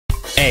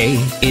A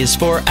is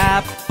for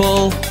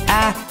apple,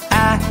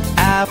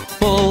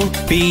 apple.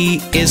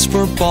 B is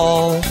for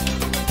ball,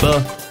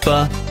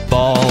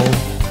 ball.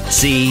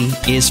 C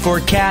is for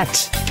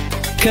cat,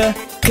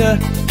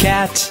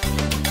 cat.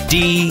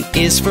 D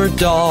is for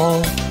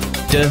doll,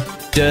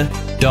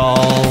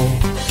 doll.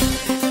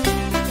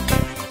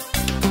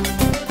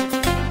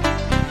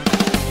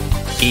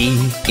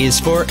 E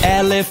is for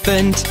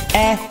elephant,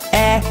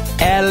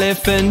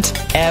 elephant.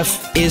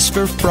 F is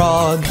for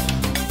frog,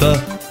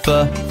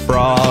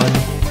 frog.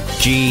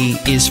 G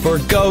is for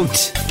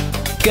goat,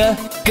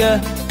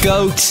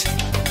 goat.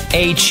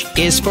 H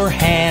is for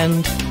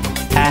hand,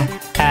 hand.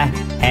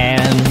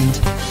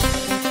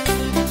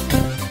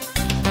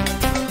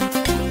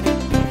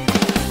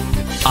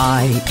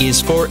 I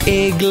is for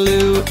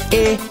igloo,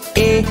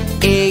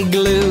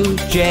 igloo.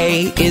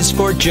 J is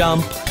for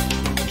jump,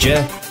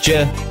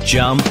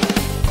 jump.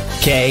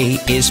 K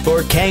is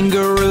for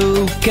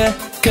kangaroo,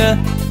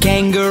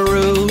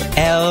 kangaroo.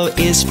 L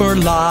is for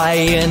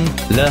lion,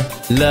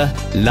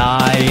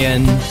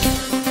 lion.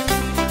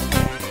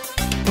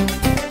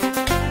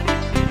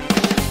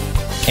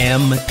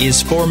 M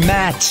is for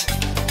mat,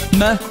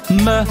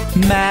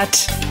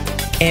 mat.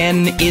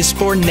 N is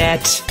for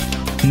net,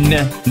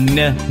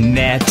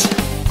 net.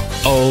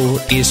 O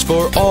is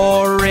for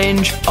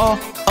orange,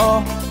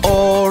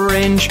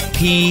 orange.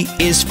 P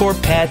is for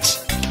pet,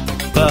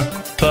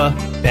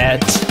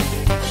 pet.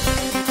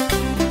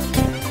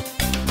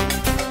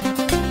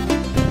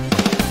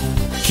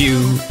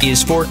 Q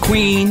is for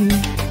queen,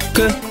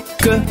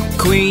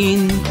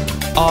 queen.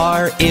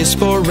 R is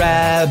for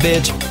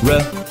rabbit,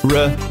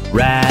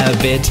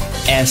 rabbit.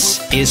 S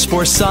is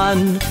for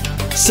sun,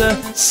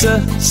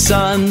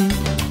 sun.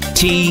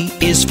 T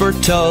is for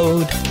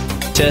toad,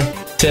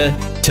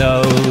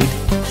 toad.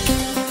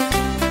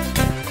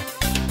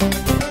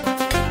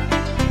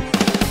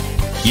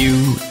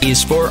 U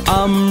is for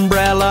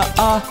umbrella,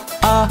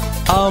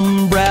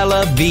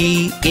 umbrella.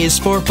 V is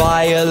for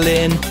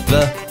violin,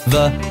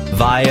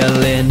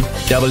 violin.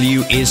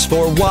 W is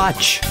for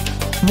watch,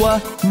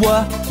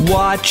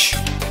 watch.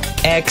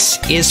 X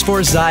is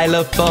for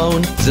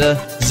xylophone,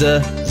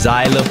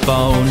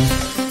 xylophone.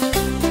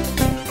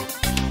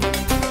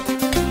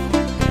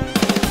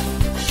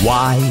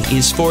 Y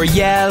is for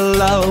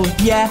yellow,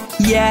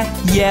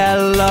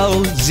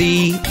 yellow.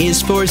 Z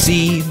is for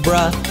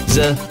zebra,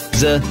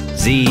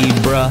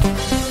 zebra.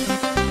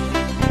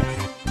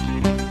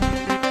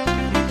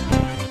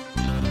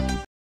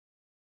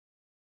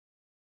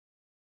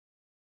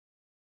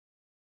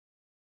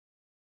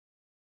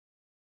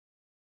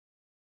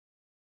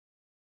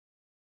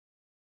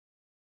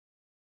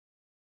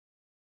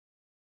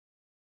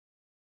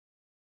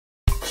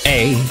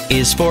 A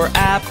is for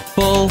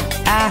apple,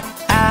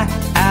 apple.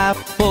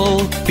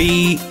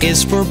 B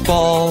is for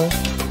ball,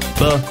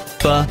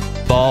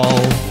 ball.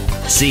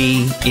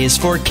 C is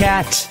for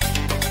cat,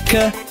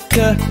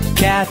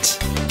 cat.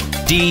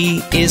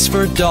 D is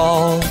for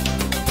doll,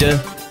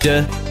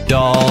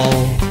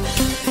 doll.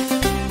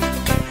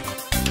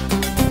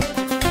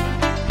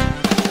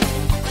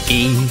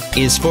 E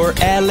is for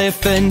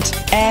elephant,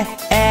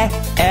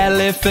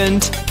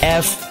 elephant.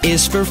 F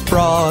is for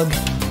frog,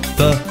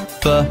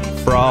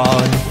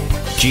 frog.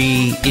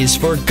 G is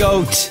for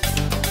goat,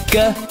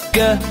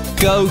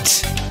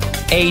 goat.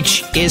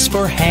 H is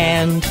for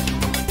hand,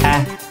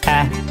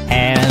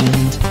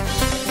 hand.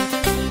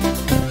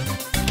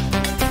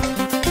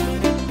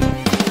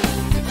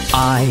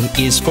 I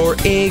is for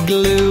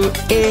igloo,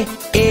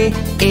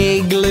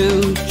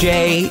 igloo.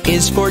 J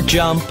is for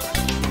jump,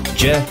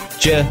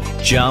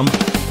 jump.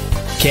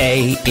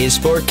 K is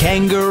for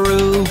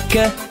kangaroo,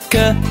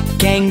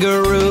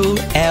 kangaroo.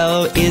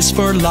 L is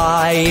for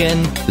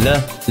lion,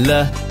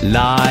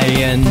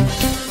 lion.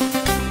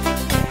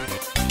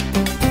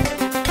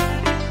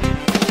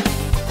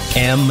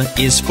 M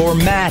is for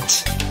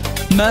mat,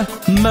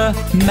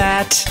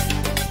 mat.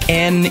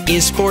 N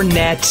is for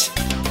net,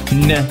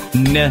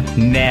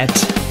 net.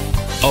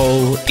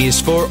 O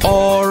is for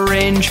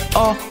orange,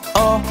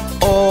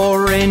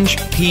 orange.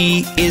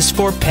 P is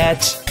for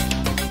pet,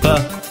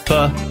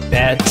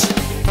 pet.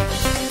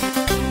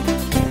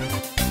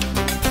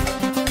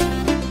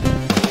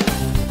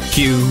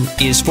 Q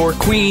is for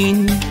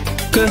queen,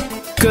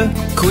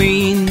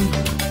 queen.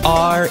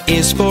 R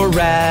is for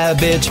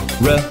rabbit,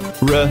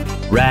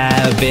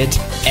 rabbit.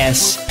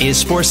 S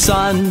is for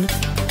sun,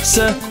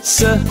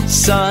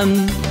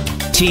 sun.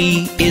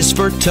 T is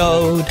for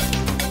toad,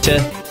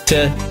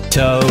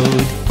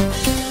 toad.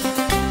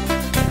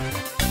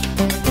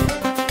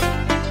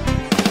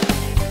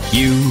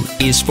 U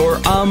is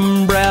for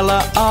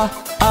umbrella,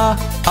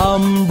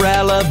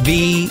 umbrella.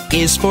 V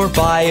is for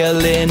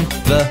violin,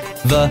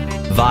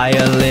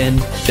 violin.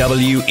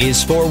 W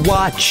is for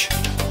watch,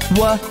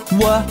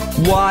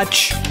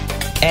 watch.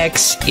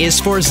 X is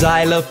for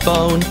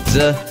xylophone,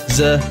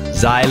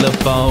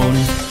 xylophone.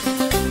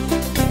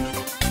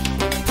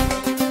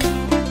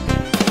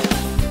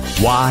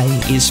 Y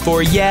is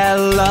for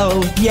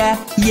yellow,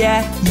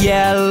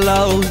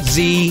 yellow.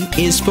 Z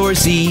is for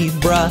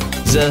zebra,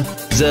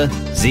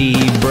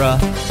 zebra.